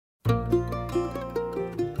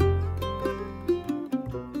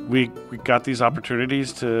We got these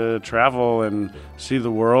opportunities to travel and see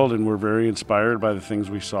the world, and we're very inspired by the things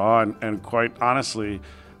we saw. And quite honestly,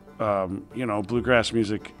 bluegrass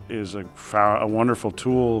music is a wonderful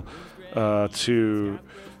tool to.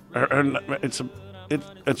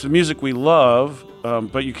 It's a music we love,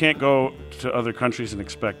 but you can't go to other countries and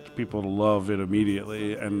expect people to love it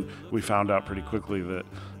immediately. And we found out pretty quickly that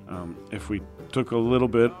if we took a little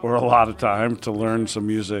bit or a lot of time to learn some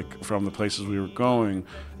music from the places we were going,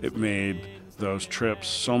 it made those trips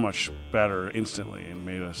so much better instantly and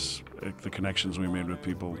made us, the connections we made with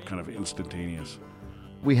people, kind of instantaneous.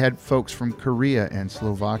 We had folks from Korea and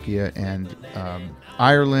Slovakia and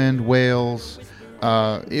Ireland, Wales.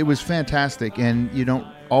 It was fantastic, and you don't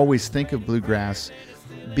always think of bluegrass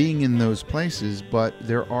being in those places, but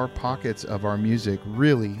there are pockets of our music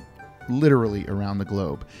really, literally around the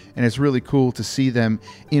globe, and it's really cool to see them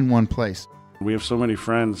in one place. We have so many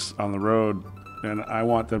friends on the road, and I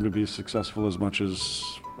want them to be successful as much as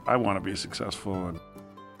I want to be successful.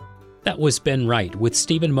 That was Ben Wright with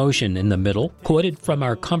Stephen Mougin in the middle, quoted from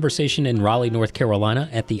our conversation in Raleigh, North Carolina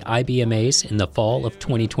at the IBMAs in the fall of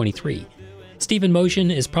 2023. Stephen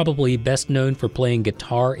Mougin is probably best known for playing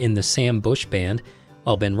guitar in the Sam Bush Band,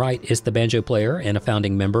 while Ben Wright is the banjo player and a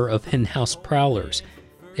founding member of Hen House Prowlers.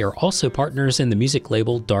 They are also partners in the music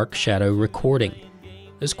label Dark Shadow Recording.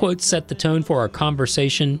 Those quotes set the tone for our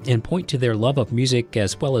conversation and point to their love of music,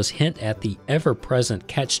 as well as hint at the ever-present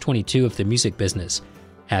catch-22 of the music business,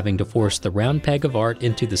 having to force the round peg of art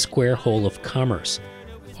into the square hole of commerce.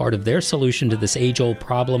 Part of their solution to this age-old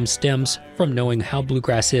problem stems from knowing how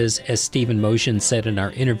bluegrass is, as Stephen Mougin said in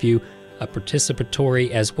our interview, a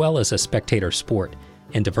participatory as well as a spectator sport,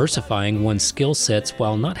 and diversifying one's skill sets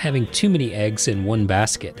while not having too many eggs in one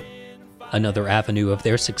basket. Another avenue of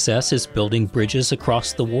their success is building bridges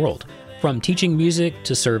across the world, from teaching music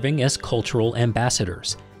to serving as cultural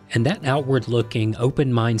ambassadors. And that outward-looking,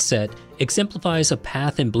 open mindset exemplifies a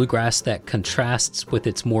path in bluegrass that contrasts with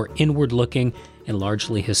its more inward-looking and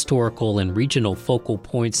largely historical and regional focal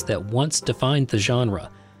points that once defined the genre.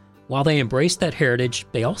 While they embrace that heritage,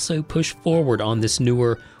 they also push forward on this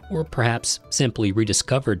newer, or perhaps simply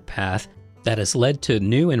rediscovered path that has led to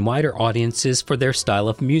new and wider audiences for their style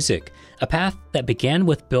of music, a path that began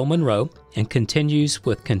with Bill Monroe and continues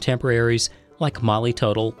with contemporaries like Molly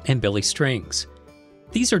Tuttle and Billy Strings.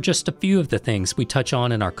 These are just a few of the things we touch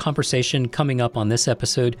on in our conversation coming up on this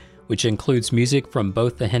episode, which includes music from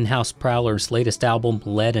both the Hen House Prowlers' latest album,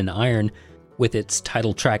 Lead and Iron, with its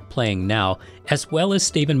title track playing now, as well as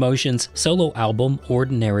Stephen Mougin's solo album,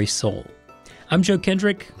 Ordinary Soul. I'm Joe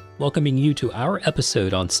Kendrick, welcoming you to our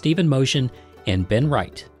episode on Stephen Mougin and Ben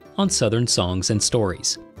Wright on Southern Songs and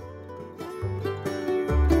Stories.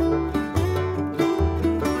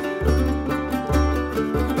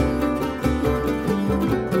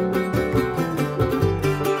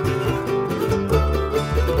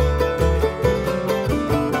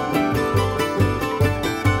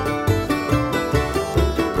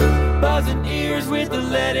 Buzzing ears with the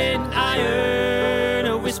lead and iron,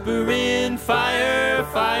 a whispering fire,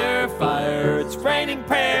 fire, fire. It's raining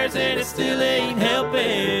prayers and it still ain't helping.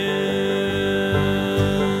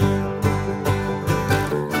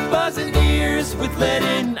 Buzzing ears with lead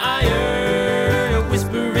and iron, a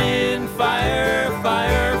whispering fire,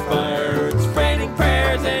 fire, fire. It's raining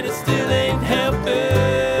prayers and it still ain't helping.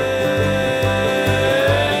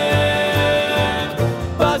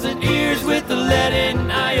 Buzzing ears with the lead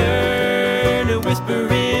and iron, a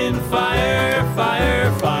whispering fire,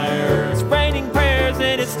 fire, fire. It's raining prayers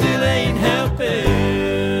and it still ain't helping.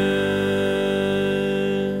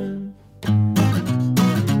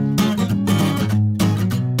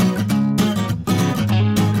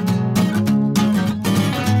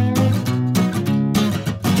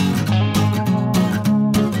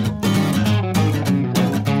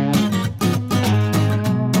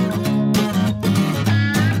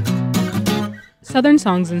 Southern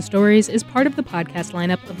Songs and Stories is part of the podcast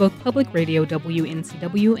lineup of both Public Radio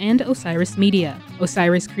WNCW and Osiris Media.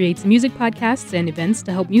 Osiris creates music podcasts and events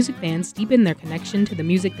to help music fans deepen their connection to the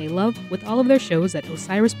music they love with all of their shows at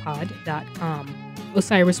osirispod.com.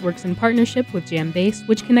 Osiris works in partnership with Jam Bass,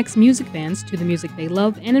 which connects music fans to the music they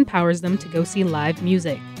love and empowers them to go see live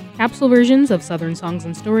music. Capsule versions of Southern Songs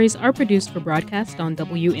and Stories are produced for broadcast on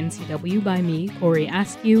WNCW by me, Corey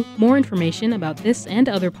Askew. More information about this and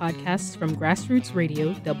other podcasts from Grassroots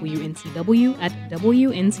Radio WNCW at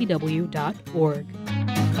wncw.org.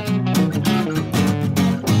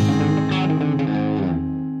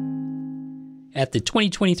 At the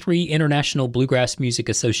 2023 International Bluegrass Music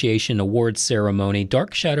Association Awards ceremony,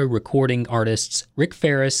 Dark Shadow recording artists Rick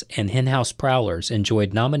Ferris and Henhouse Prowlers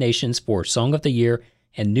enjoyed nominations for Song of the Year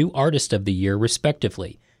and New Artist of the Year,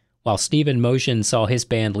 respectively, while Stephen Mougin saw his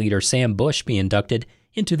band leader Sam Bush be inducted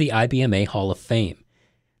into the IBMA Hall of Fame.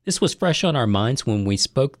 This was fresh on our minds when we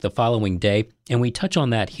spoke the following day, and we touch on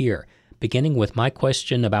that here, beginning with my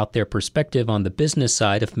question about their perspective on the business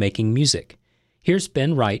side of making music. Here's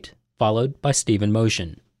Ben Wright, followed by Stephen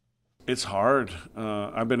Mougin. It's hard.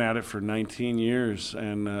 I've been at it for 19 years,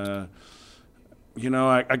 and I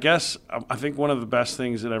guess I think one of the best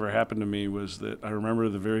things that ever happened to me was that I remember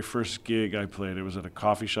the very first gig I played. It was at a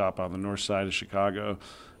coffee shop on the north side of Chicago,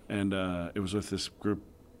 and it was with this group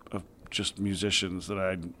of just musicians that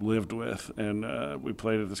I lived with, and we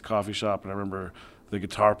played at this coffee shop, and I remember the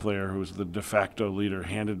guitar player, who was the de facto leader,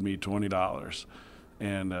 handed me $20.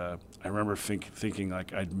 And I remember thinking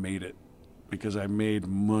like I'd made it because I made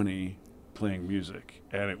money playing music.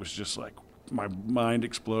 And it was just like my mind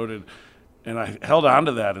exploded. And I held on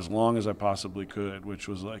to that as long as I possibly could, which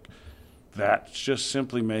was like, that's just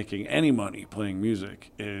simply making any money playing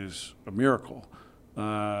music is a miracle.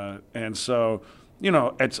 And so,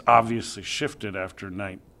 it's obviously shifted after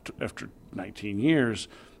 19 years,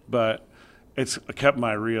 but it's kept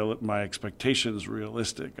my expectations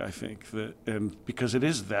realistic, I think, and because it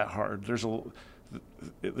is that hard. There's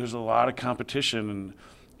a lot of competition, and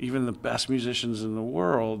even the best musicians in the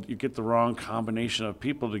world, you get the wrong combination of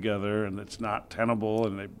people together, and it's not tenable,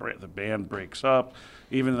 and the band breaks up.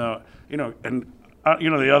 Even though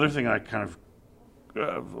the other thing I kind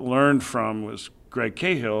of learned from was Greg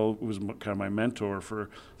Cahill, who was kind of my mentor for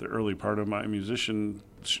the early part of my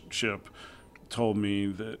musicianship, told me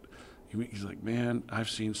that. He's like, man, I've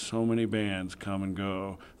seen so many bands come and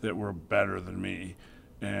go that were better than me,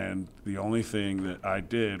 and the only thing that I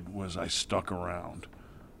did was I stuck around,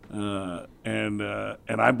 and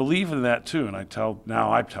I believe in that too. And I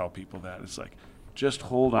tell people that it's like, just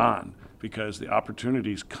hold on, because the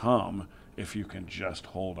opportunities come if you can just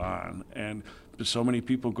hold on. And so many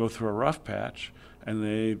people go through a rough patch and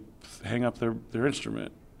they hang up their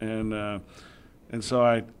instrument, and so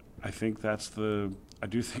I do think that's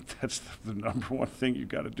the number one thing you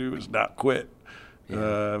got to do is not quit,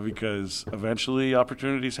 because eventually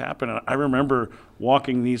opportunities happen. And I remember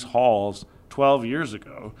walking these halls 12 years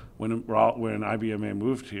ago when IBMA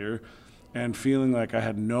moved here, and feeling like I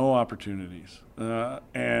had no opportunities.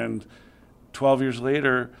 And 12 years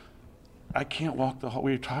later, I can't walk the hall.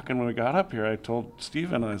 We were talking when we got up here. I told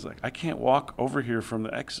Stephen, I was like, I can't walk over here from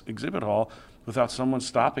the exhibit hall without someone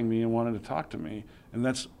stopping me and wanting to talk to me. And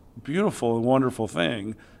that's beautiful and wonderful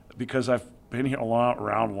thing, because I've been here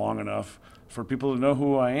around long enough for people to know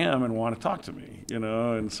who I am and want to talk to me,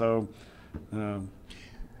 and so I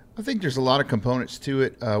think there's a lot of components to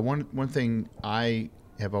it. One thing I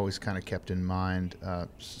have always kind of kept in mind,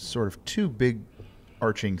 sort of two big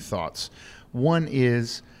arching thoughts. One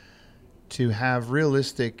is to have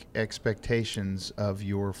realistic expectations of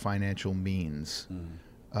your financial means.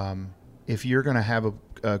 If you're going to have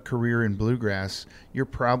a career in bluegrass, you're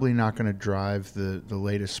probably not going to drive the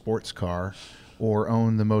latest sports car or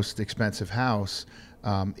own the most expensive house.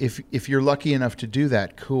 If you're lucky enough to do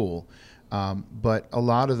that, cool. But a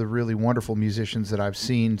lot of the really wonderful musicians that I've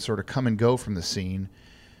seen sort of come and go from the scene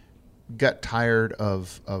got tired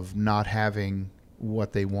of not having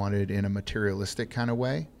what they wanted in a materialistic kind of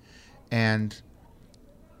way. And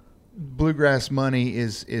bluegrass money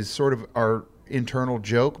is sort of our internal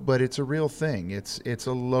joke, but it's a real thing. It's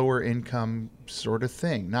a lower income sort of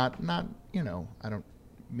thing. Not I don't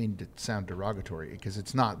mean to sound derogatory, because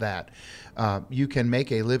it's not that. You can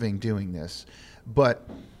make a living doing this, but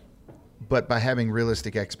by having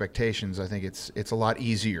realistic expectations, I think it's a lot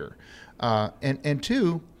easier. And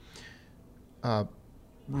two,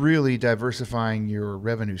 really diversifying your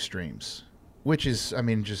revenue streams, which is,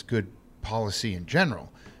 just good policy in general.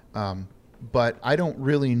 But I don't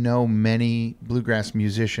really know many bluegrass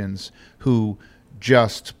musicians who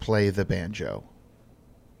just play the banjo.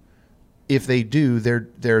 If they do,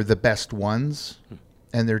 they're the best ones,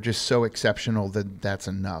 and they're just so exceptional that that's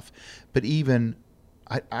enough. But even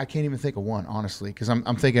I can't even think of one, honestly, because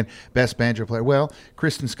I'm thinking best banjo player. Well,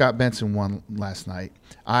 Kristen Scott Benson won last night.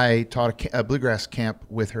 I taught a bluegrass camp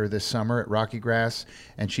with her this summer at Rocky Grass,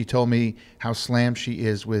 and she told me how slammed she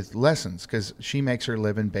is with lessons, because she makes her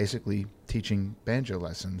living basically teaching banjo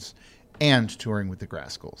lessons and touring with the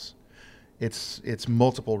Grascals. It's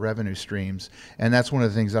multiple revenue streams, and that's one of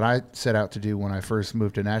the things that I set out to do when I first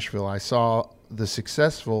moved to Nashville. I saw the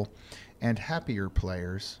successful and happier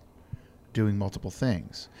players doing multiple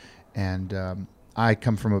things, and I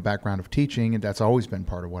come from a background of teaching, and that's always been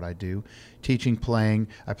part of what I do. Teaching, playing.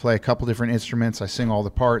 I play a couple different instruments. I sing all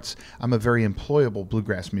the parts. I'm a very employable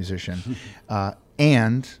bluegrass musician.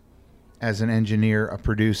 And as an engineer, a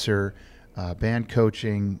producer, band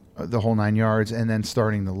coaching, the whole 9 yards, and then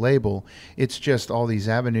starting the label, it's just all these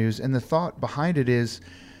avenues. And the thought behind it is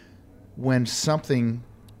when something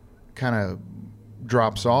kind of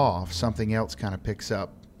drops off, something else kind of picks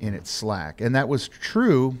up in its slack. And that was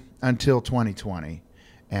true until 2020.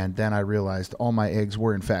 And then I realized all my eggs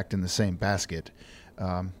were, in fact, in the same basket.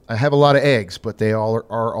 I have a lot of eggs, but they all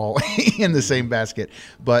are all in the same basket.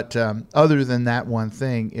 But other than that one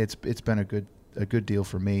thing, it's been a good deal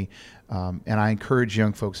for me. And I encourage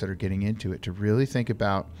young folks that are getting into it to really think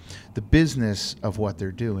about the business of what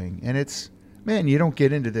they're doing. And it's, man, you don't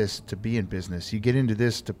get into this to be in business. You get into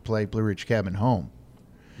this to play Blue Ridge Cabin home.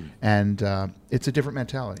 And it's a different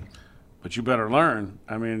mentality. But you better learn.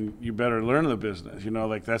 I mean, you better learn the business. You know,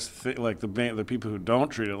 like that's the people who don't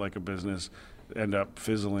treat it like a business end up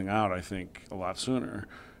fizzling out, I think, a lot sooner.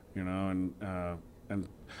 You know, and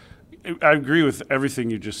I agree with everything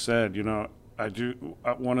you just said. You know, I do.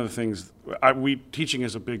 One of the things teaching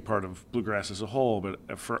is a big part of bluegrass as a whole,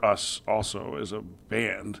 but for us also as a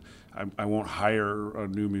band, I won't hire a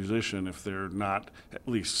new musician if they're not at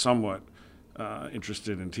least somewhat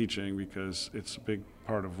interested in teaching, because it's a big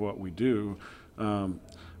part of what we do.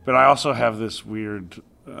 But I also have this weird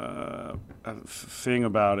thing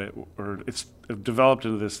about it, or it's developed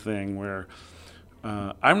into this thing where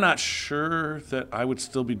I'm not sure that I would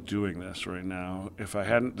still be doing this right now if I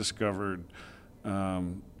hadn't discovered,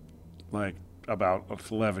 like about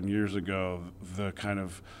 11 years ago, the kind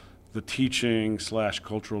of the teaching /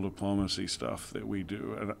 cultural diplomacy stuff that we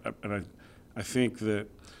do. And I think that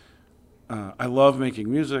I love making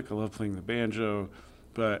music, I love playing the banjo,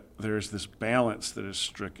 but there's this balance that is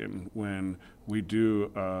stricken when we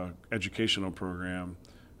do an educational program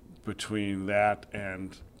between that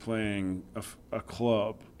and playing a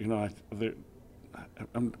club. You know,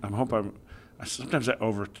 sometimes I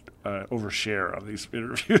overshare on these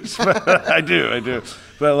interviews, but I do.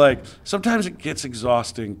 But like sometimes it gets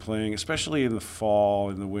exhausting playing, especially in the fall,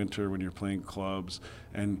 in the winter when you're playing clubs,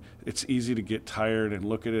 and it's easy to get tired and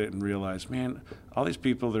look at it and realize, man, all these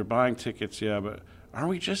people, they're buying tickets, yeah, but aren't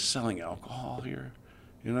we just selling alcohol here?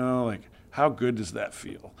 You know, like how good does that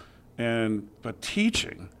feel? But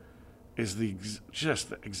teaching is just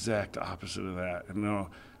the exact opposite of that. And no,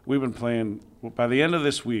 we've been playing, by the end of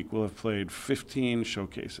this week, we'll have played 15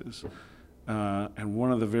 showcases. And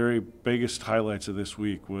one of the very biggest highlights of this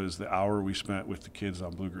week was the hour we spent with the kids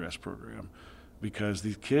on Bluegrass program, because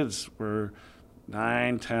these kids were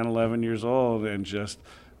 9, 10, 11 years old, and just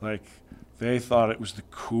like they thought it was the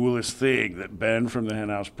coolest thing that Ben from the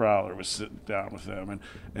Henhouse Prowler was sitting down with them,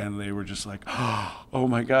 and they were just like, oh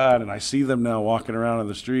my God. And I see them now walking around on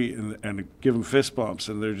the street and give them fist bumps,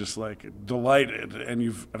 and they're just like delighted.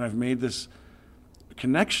 And I've made this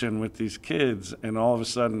connection with these kids, and all of a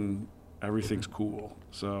sudden everything's cool.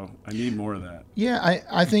 So I need more of that. Yeah,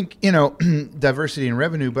 I think, you know, diversity in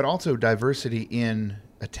revenue, but also diversity in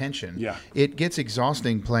attention. Yeah. It gets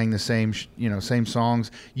exhausting playing the same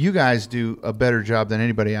songs. You guys do a better job than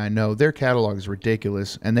anybody I know. Their catalog is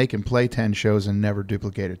ridiculous, and they can play 10 shows and never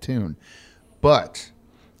duplicate a tune. But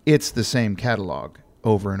it's the same catalog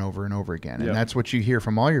over and over and over again. And that's what you hear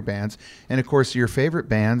from all your bands. And of course, your favorite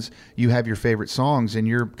bands, you have your favorite songs, and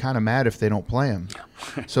you're kind of mad if they don't play them.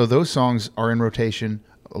 So those songs are in rotation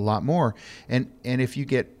a lot more. And if you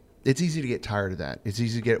get, it's easy to get tired of that. It's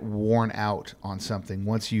easy to get worn out on something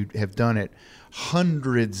once you have done it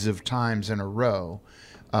hundreds of times in a row.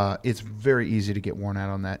 It's very easy to get worn out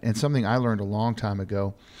on that. And something I learned a long time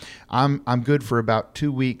ago, I'm good for about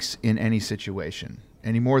 2 weeks in any situation.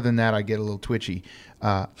 Any more than that, I get a little twitchy.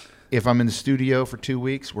 If I'm in the studio for 2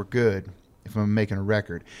 weeks, we're good. If I'm making a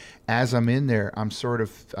record, as I'm in there, I'm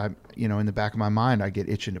in the back of my mind, I get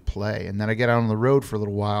itching to play. And then I get out on the road for a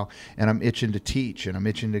little while, and I'm itching to teach, and I'm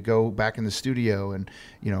itching to go back in the studio and,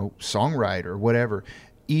 songwrite or whatever.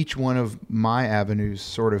 Each one of my avenues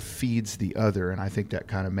sort of feeds the other, and I think that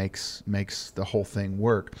kind of makes the whole thing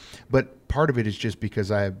work. But part of it is just because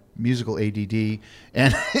I have musical ADD,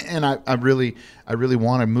 and I really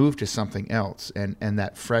want to move to something else, and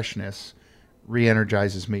that freshness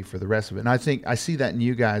re-energizes me for the rest of it. And I think I see that in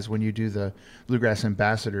you guys when you do the Bluegrass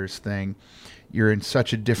Ambassadors thing. You're in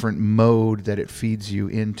such a different mode that it feeds you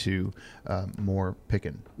into more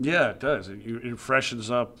picking. Yeah, it does. It freshens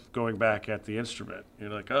up going back at the instrument.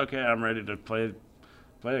 You're like, okay, I'm ready to play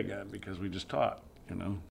again because we just taught,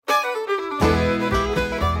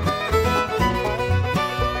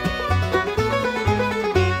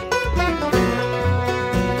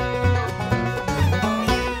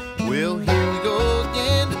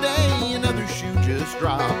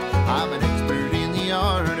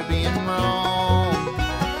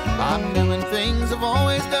 I've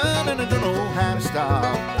always done, and I don't know how to stop.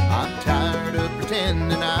 I'm tired of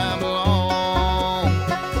pretending I belong.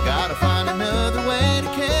 Gotta find another way to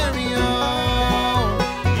carry on.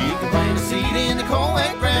 You can plant a seed in the cold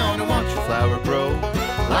wet ground and watch your flower grow.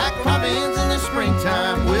 Like robins in the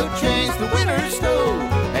springtime, we'll chase the winter's snow.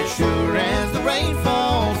 As sure as the rain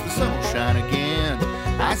falls, the sun will shine again.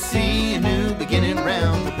 I see a new beginning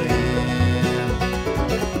round the bend.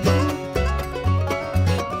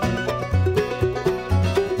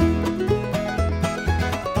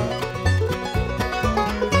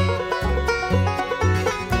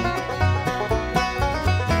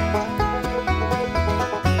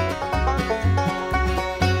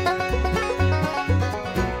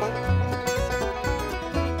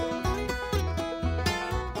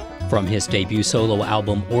 From his debut solo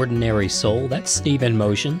album Ordinary Soul, that's Stephen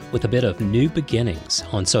Mougin with a bit of New Beginnings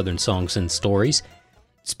on Southern Songs and Stories.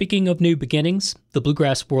 Speaking of new beginnings, the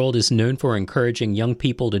bluegrass world is known for encouraging young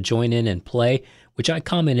people to join in and play, which I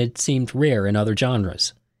commented seemed rare in other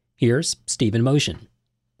genres. Here's Stephen Mougin.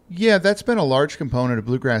 Yeah, that's been a large component of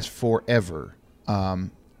bluegrass forever.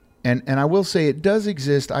 And I will say it does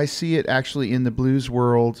exist. I see it actually in the blues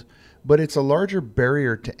world, but it's a larger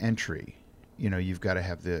barrier to entry. You know, you've got to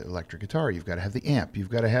have the electric guitar, you've got to have the amp,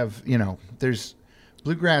 you've got to have,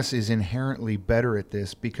 bluegrass is inherently better at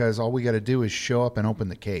this because all we got to do is show up and open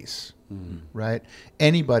the case, right?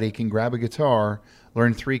 Anybody can grab a guitar,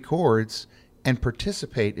 learn 3 chords, and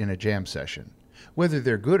participate in a jam session. Whether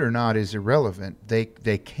they're good or not is irrelevant. They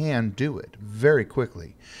can do it very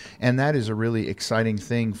quickly. And that is a really exciting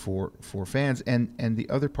thing for fans. And the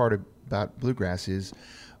other part about bluegrass is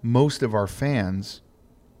most of our fans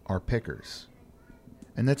are pickers.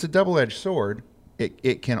 And that's a double-edged sword.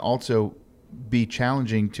 It can also be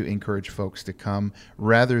challenging to encourage folks to come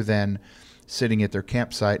rather than sitting at their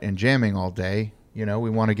campsite and jamming all day. You know, we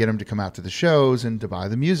want to get them to come out to the shows and to buy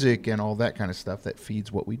the music and all that kind of stuff that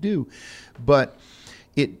feeds what we do. But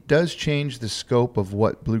it does change the scope of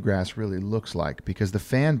what bluegrass really looks like because the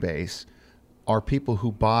fan base are people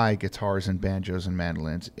who buy guitars and banjos and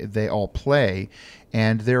mandolins. They all play,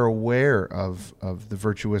 and they're aware of the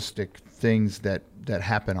virtuistic things that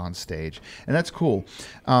happen on stage. And that's cool.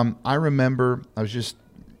 I remember I was just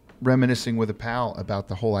reminiscing with a pal about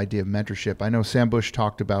the whole idea of mentorship. I know Sam Bush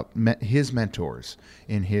talked about his mentors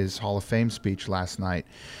in his Hall of Fame speech last night.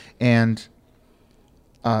 And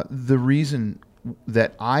the reason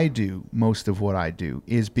that I do most of what I do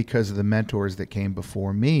is because of the mentors that came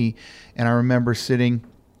before me. And I remember sitting,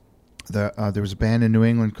 there was a band in New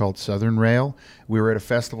England called Southern Rail. We were at a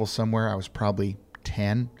festival somewhere. I was probably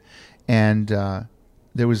 10. And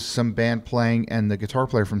there was some band playing, and the guitar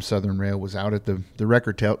player from Southern Rail was out at the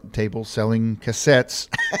record table selling cassettes.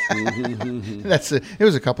 It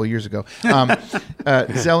was a couple of years ago.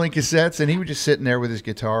 Selling cassettes, and he was just sitting there with his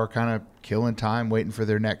guitar, kind of killing time, waiting for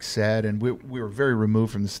their next set. And we were very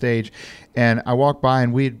removed from the stage. And I walked by,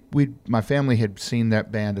 and my family had seen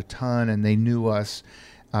that band a ton, and they knew us.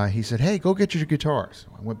 He said, "Hey, go get your guitars."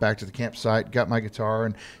 I went back to the campsite, got my guitar,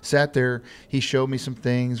 and sat there. He showed me some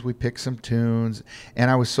things. We picked some tunes. And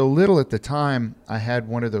I was so little at the time, I had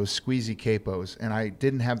one of those squeezy capos, and I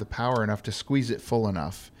didn't have the power enough to squeeze it full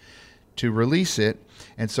enough to release it.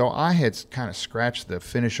 And so I had kind of scratched the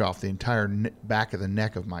finish off the entire back of the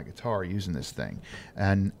neck of my guitar using this thing.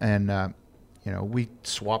 And we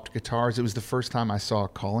swapped guitars. It was the first time I saw a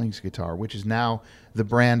Collings guitar, which is now the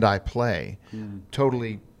brand I play.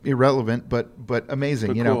 Totally irrelevant, but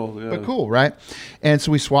amazing, cool, yeah. But cool, right? And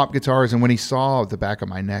so we swapped guitars, and when he saw the back of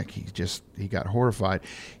my neck, he got horrified.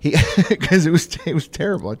 Because it was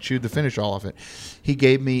terrible. I chewed the finish all off it. He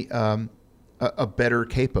gave me a better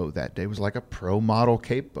capo that day. It was like a pro model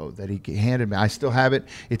capo that he handed me. I still have it.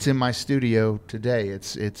 It's in my studio today.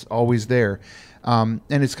 It's always there. And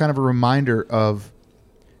it's kind of a reminder of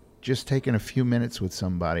just taking a few minutes with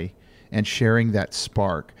somebody and sharing that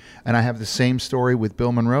spark. And I have the same story with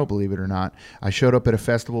Bill Monroe, believe it or not. I showed up at a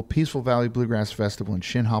festival, Peaceful Valley Bluegrass Festival in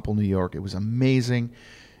Shinhopple, New York. It was amazing.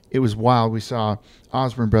 It was wild. We saw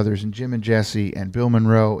Osborne Brothers and Jim and Jesse and Bill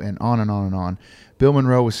Monroe and on and on and on. Bill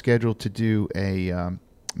Monroe was scheduled to do a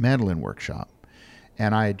mandolin workshop.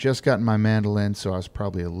 And I had just gotten my mandolin, so I was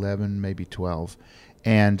probably 11, maybe 12.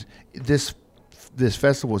 And this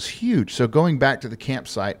festival was huge. So going back to the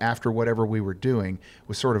campsite after whatever we were doing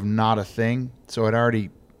was sort of not a thing. So I'd already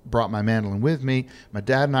brought my mandolin with me. My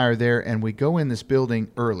dad and I are there, and we go in this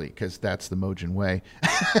building early because that's the Mougin way.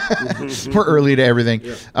 We're early to everything.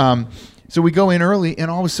 Yeah. So we go in early,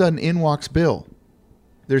 and all of a sudden in walks Bill.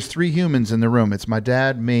 There's 3 humans in the room. It's my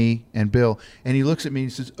dad, me, and Bill. And he looks at me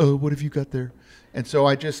and he says, "Oh, what have you got there?" And so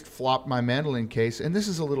I just flopped my mandolin case, and this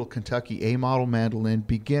is a little Kentucky A model mandolin,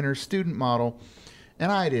 beginner student model,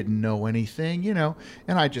 and I didn't know anything, and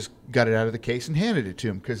I just got it out of the case and handed it to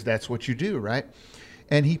him because that's what you do, right?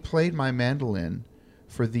 And he played my mandolin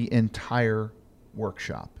for the entire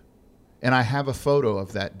workshop. And I have a photo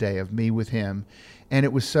of that day of me with him, and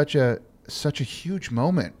it was such a huge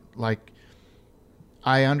moment. Like,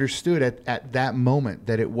 I understood at that moment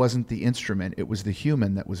that it wasn't the instrument, it was the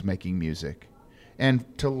human that was making music.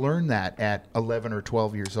 And to learn that at 11 or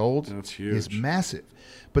 12 years old is massive.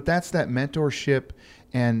 But that's that mentorship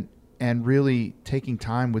and really taking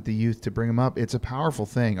time with the youth to bring them up. It's a powerful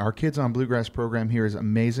thing. Our Kids on Bluegrass program here is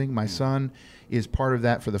amazing. My son is part of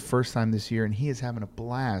that for the first time this year, and he is having a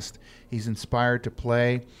blast. He's inspired to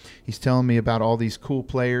play. He's telling me about all these cool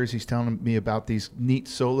players. He's telling me about these neat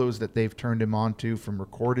solos that they've turned him on to from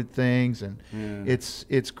recorded things, and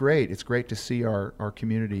it's great. It's great to see our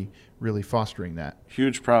community really fostering that.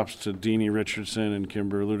 Huge props to Deanie Richardson and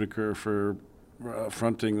Kimber Ludiker for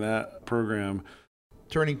fronting that program.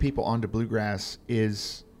 Turning people onto bluegrass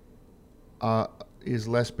is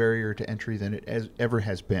less barrier to entry than it ever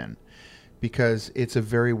has been, because it's a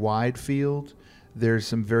very wide field. There's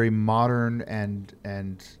some very modern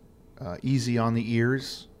and easy on the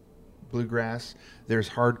ears bluegrass. There's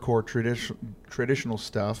hardcore traditional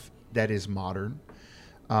stuff that is modern,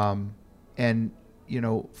 and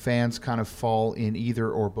fans kind of fall in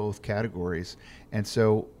either or both categories. And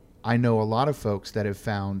so I know a lot of folks that have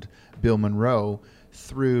found Bill Monroe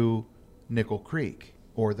through Nickel Creek,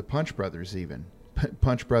 or the Punch Brothers even.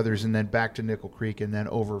 Punch Brothers, and then back to Nickel Creek, and then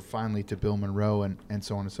over finally to Bill Monroe, and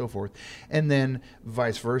so on and so forth. And then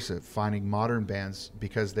vice versa, finding modern bands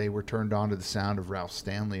because they were turned on to the sound of Ralph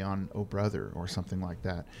Stanley on Oh Brother or something like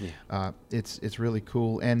that. Yeah. It's really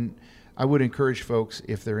cool. And I would encourage folks,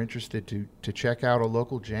 if they're interested, to check out a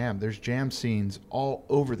local jam. There's jam scenes all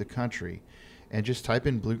over the country. And just type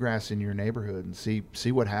in bluegrass in your neighborhood and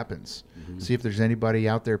see what happens. Mm-hmm. See if there's anybody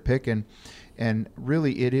out there picking. And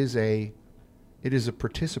really, it is a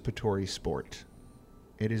participatory sport.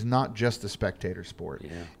 It is not just a spectator sport.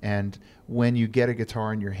 Yeah. And when you get a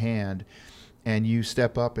guitar in your hand and you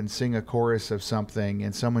step up and sing a chorus of something,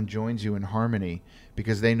 and someone joins you in harmony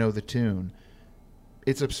because they know the tune,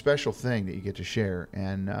 it's a special thing that you get to share,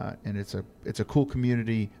 and it's a cool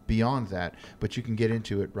community beyond that. But you can get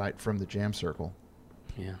into it right from the jam circle.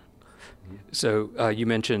 Yeah. So you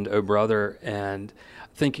mentioned Oh Brother, and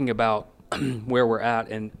thinking about where we're at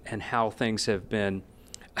and how things have been,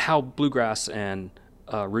 how bluegrass and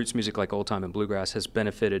roots music like old time and bluegrass has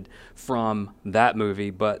benefited from that movie.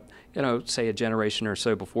 But say a generation or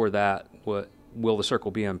so before that, what Will the Circle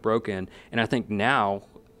Be Unbroken? And I think now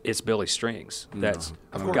it's Billy Strings that's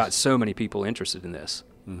got so many people interested in this.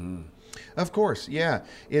 Mm-hmm. Of course, yeah.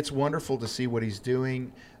 It's wonderful to see what he's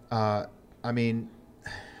doing. I mean,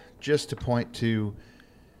 just to point to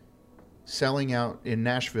selling out in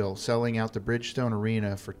Nashville, selling out the Bridgestone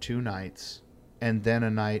Arena for 2 nights, and then a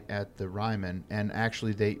night at the Ryman. And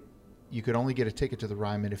actually, you could only get a ticket to the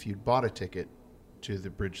Ryman if you'd bought a ticket to the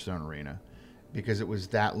Bridgestone Arena, because it was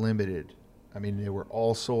that limited. I mean, they were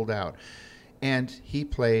all sold out. And he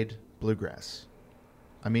played bluegrass.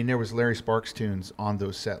 I mean, there was Larry Sparks tunes on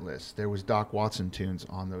those set lists. There was Doc Watson tunes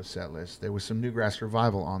on those set lists. There was some Newgrass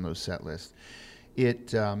Revival on those set lists.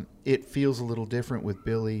 It feels a little different with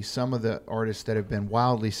Billy. Some of the artists that have been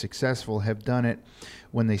wildly successful have done it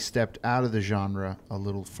when they stepped out of the genre a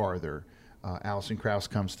little farther. Alison Krauss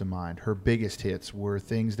comes to mind. Her biggest hits were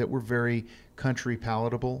things that were very country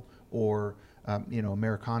palatable, or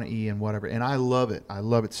Americana-y and whatever. And I love it. I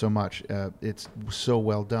love it so much. It's so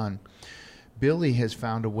well done. Billy has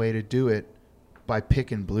found a way to do it by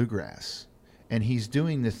picking bluegrass. And he's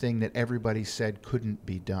doing the thing that everybody said couldn't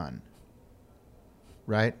be done.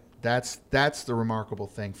 Right? That's the remarkable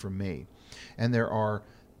thing for me. And there are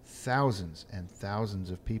thousands and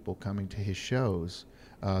thousands of people coming to his shows.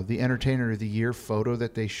 The Entertainer of the Year photo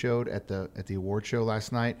that they showed at the award show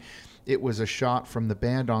last night, it was a shot from the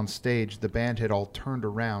band on stage. The band had all turned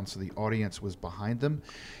around, so the audience was behind them.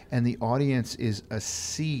 And the audience is a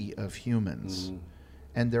sea of humans. Mm.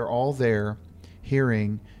 And they're all there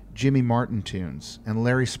hearing Jimmy Martin tunes and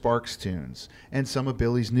Larry Sparks tunes and some of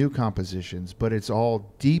Billy's new compositions. But it's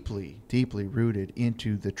all deeply, deeply rooted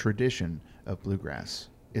into the tradition of bluegrass.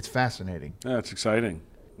 It's fascinating. Yeah, it's exciting.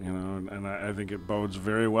 And I think it bodes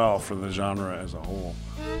very well for the genre as a whole.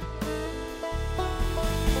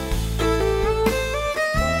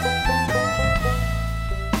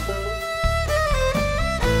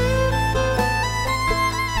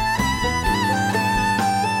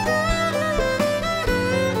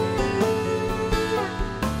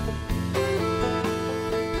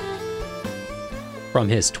 from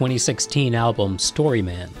his 2016 album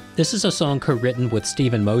Storyman. This is a song co-written with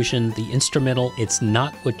Stephen Mougin, the instrumental It's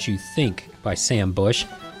Not What You Think by Sam Bush,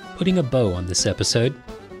 putting a bow on this episode.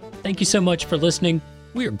 Thank you so much for listening.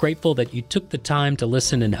 We are grateful that you took the time to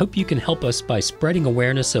listen and hope you can help us by spreading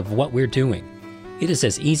awareness of what we're doing. It is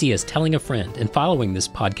as easy as telling a friend and following this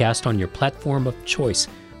podcast on your platform of choice,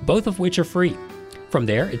 both of which are free. From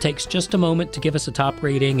there, it takes just a moment to give us a top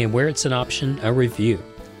rating and, where it's an option, a review.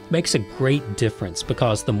 It makes a great difference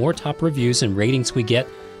because the more top reviews and ratings we get,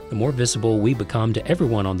 the more visible we become to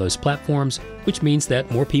everyone on those platforms, which means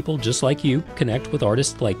that more people just like you connect with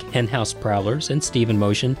artists like Henhouse Prowlers and Stephen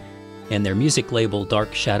Mougin and their music label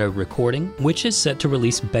Dark Shadow Recording, which is set to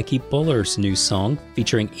release Becky Buller's new song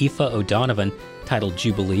featuring Aoife O'Donovan titled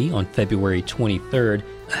Jubilee on February 23rd,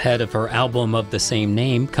 ahead of her album of the same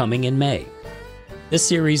name coming in May. This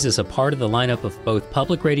series is a part of the lineup of both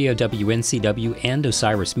Public Radio WNCW and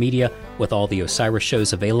Osiris Media, with all the Osiris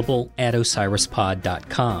shows available at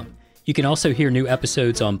osirispod.com. You can also hear new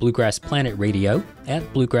episodes on Bluegrass Planet Radio at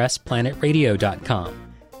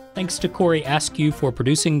bluegrassplanetradio.com. Thanks to Corey Askew for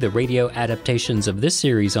producing the radio adaptations of this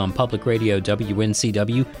series on Public Radio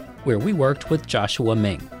WNCW, where we worked with Joshua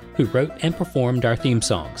Ming, who wrote and performed our theme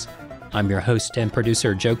songs. I'm your host and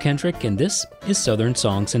producer, Joe Kendrick, and this is Southern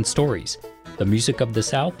Songs and Stories, the music of the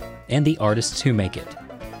South and the artists who make it.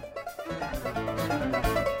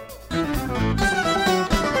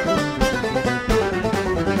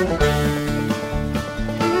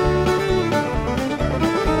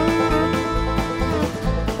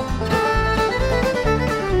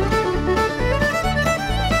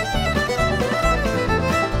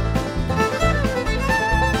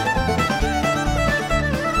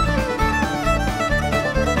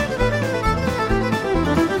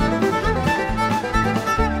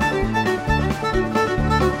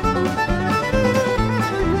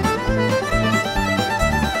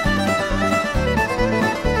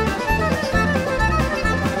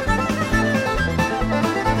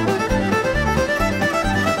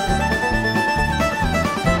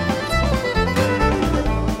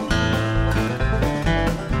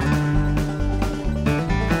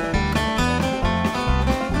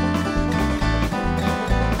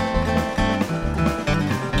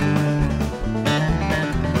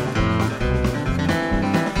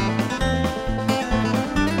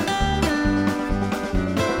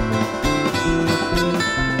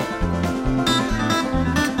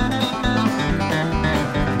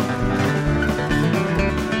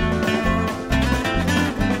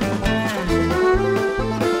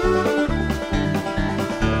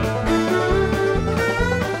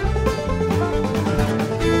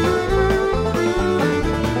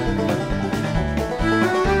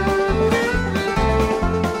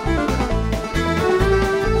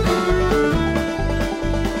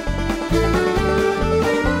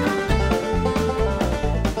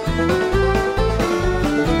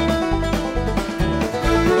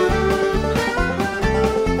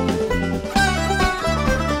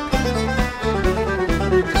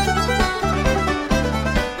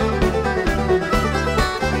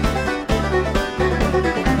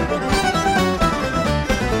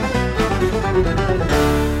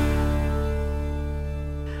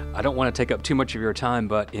 I don't want to take up too much of your time,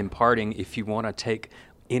 but in parting, if you want to take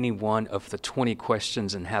any one of the 20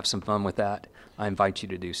 questions and have some fun with that, I invite you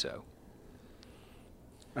to do so.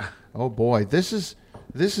 Oh boy, this is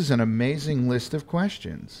an amazing list of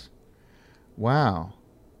questions. Wow.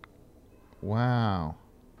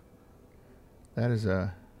 That is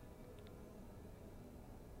a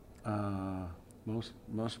most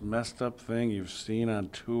messed up thing you've seen on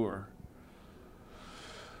tour.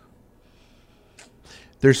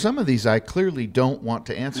 There's some of these I clearly don't want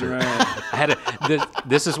to answer. Right.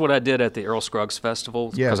 This is what I did at the Earl Scruggs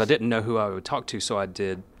Festival, because Yes. I didn't know who I would talk to, so I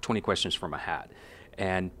did 20 questions from a hat.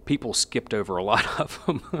 And people skipped over a lot of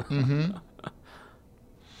them. Mm-hmm.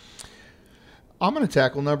 I'm going to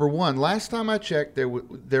tackle number one. Last time I checked,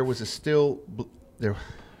 there was still a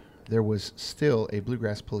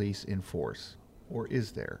Bluegrass Police in force, or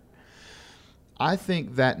is there? I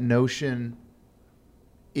think that notion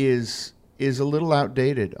is a little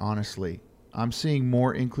outdated, honestly. I'm seeing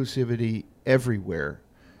more inclusivity everywhere,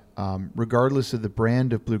 regardless of the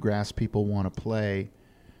brand of bluegrass people want to play.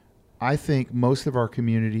 I think most of our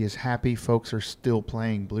community is happy folks are still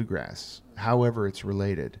playing bluegrass, however it's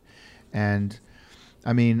related. And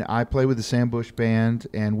I mean, I play with the Sam Bush Band,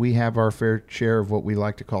 and we have our fair share of what we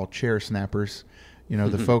like to call chair snappers. You know,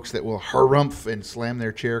 the folks that will harumph and slam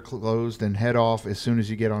their chair closed and head off as soon as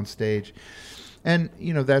you get on stage. And,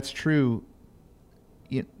 you know, that's true.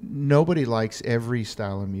 nobody likes every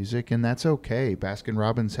style of music, and that's okay. Baskin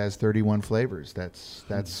Robbins has 31 flavors.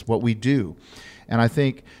 That's what we do. And I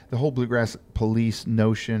think the whole Bluegrass Police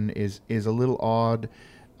notion is a little odd,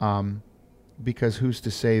 because who's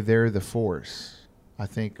to say they're the force? I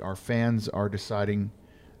think our fans are deciding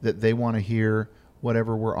that they want to hear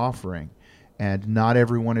whatever we're offering. And not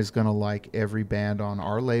everyone is going to like every band on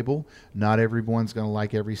our label. Not everyone's going to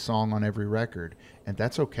like every song on every record. And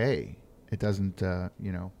that's okay. It doesn't,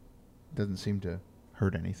 doesn't seem to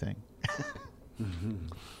hurt anything.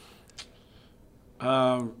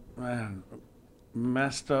 Man,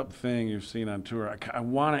 messed up thing you've seen on tour. I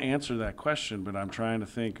want to answer that question, but I'm trying to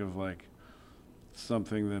think of like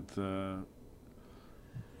something that.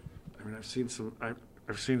 I've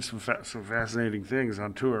seen some fascinating things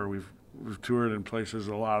on tour. We've toured in places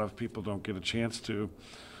a lot of people don't get a chance to.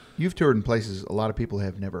 You've toured in places a lot of people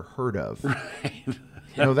have never heard of. Right.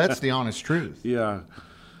 No, that's the honest truth. Yeah.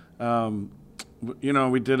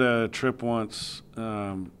 We did a trip once.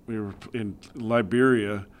 We were in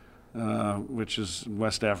Liberia, which is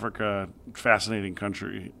West Africa, fascinating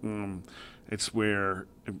country. It's where,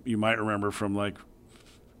 you might remember from like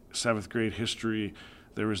 7th grade history,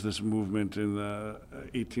 there was this movement in the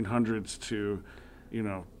 1800s to,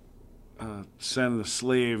 send the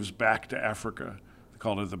slaves back to Africa. They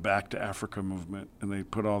called it the Back to Africa movement, and they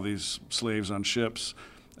put all these slaves on ships,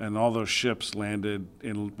 and all those ships landed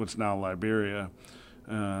in what's now Liberia.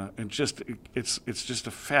 And it's just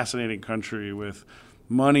a fascinating country with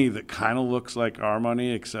money that kind of looks like our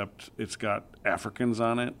money, except it's got Africans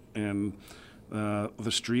on it. And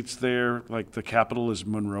the streets there, like the capital is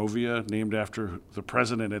Monrovia, named after the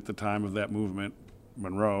president at the time of that movement,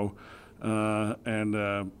 Monroe.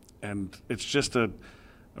 And it's just a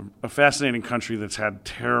fascinating country that's had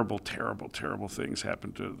terrible, terrible, terrible things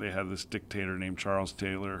happen to it. They had this dictator named Charles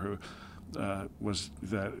Taylor who was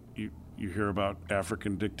that you hear about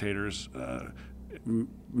African dictators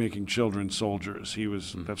making children soldiers.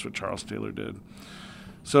 That's what Charles Taylor did.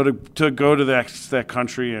 So to go to that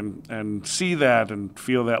country and see that and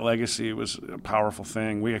feel that legacy was a powerful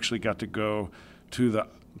thing. We actually got to go to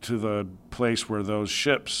the place where those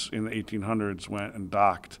ships in the 1800s went and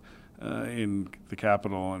docked in the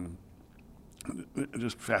capital, and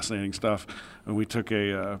just fascinating stuff. And we took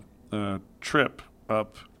a trip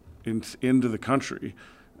up into the country,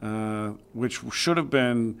 which should have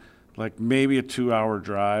been like maybe a 2-hour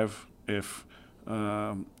drive if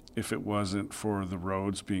it wasn't for the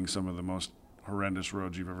roads being some of the most horrendous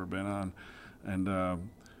roads you've ever been on. And I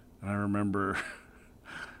remember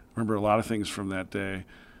a lot of things from that day,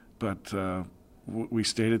 but we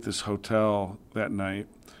stayed at this hotel that night.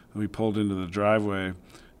 We pulled into the driveway,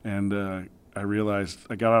 and I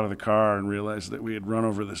got out of the car and realized that we had run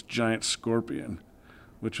over this giant scorpion,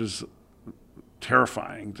 which was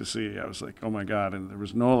terrifying to see. I was like, oh my God, and there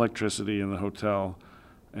was no electricity in the hotel.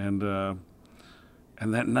 And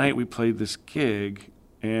that night we played this gig,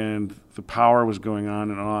 and the power was going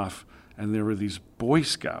on and off, and there were these Boy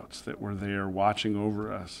Scouts that were there watching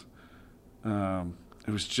over us.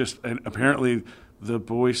 It was just, and apparently the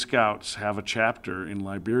Boy Scouts have a chapter in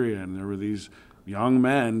Liberia, and there were these young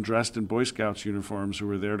men dressed in Boy Scouts uniforms who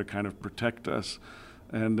were there to kind of protect us.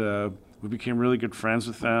 And we became really good friends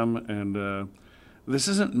with them, and this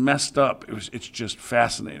isn't messed up. It's just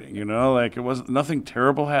fascinating, like it wasn't, nothing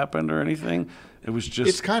terrible happened or anything. It was just,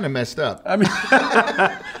 it's kind of messed up. I mean,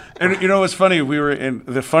 and what's funny,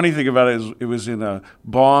 the funny thing about it is it was in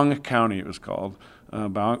Bong County, it was called,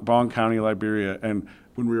 Bong County, Liberia. And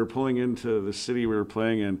when we were pulling into the city we were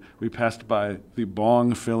playing in, we passed by the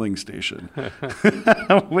Bong filling station,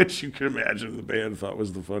 which you can imagine the band thought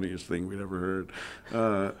was the funniest thing we'd ever heard.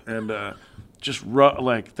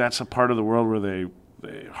 Like that's a part of the world where they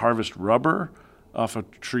harvest rubber off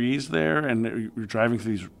of trees there, and you're driving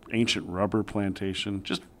through these ancient rubber plantation.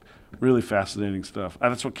 Just really fascinating stuff.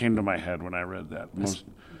 That's what came to my head when I read that.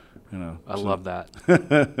 I love that.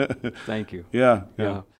 Thank you. Yeah.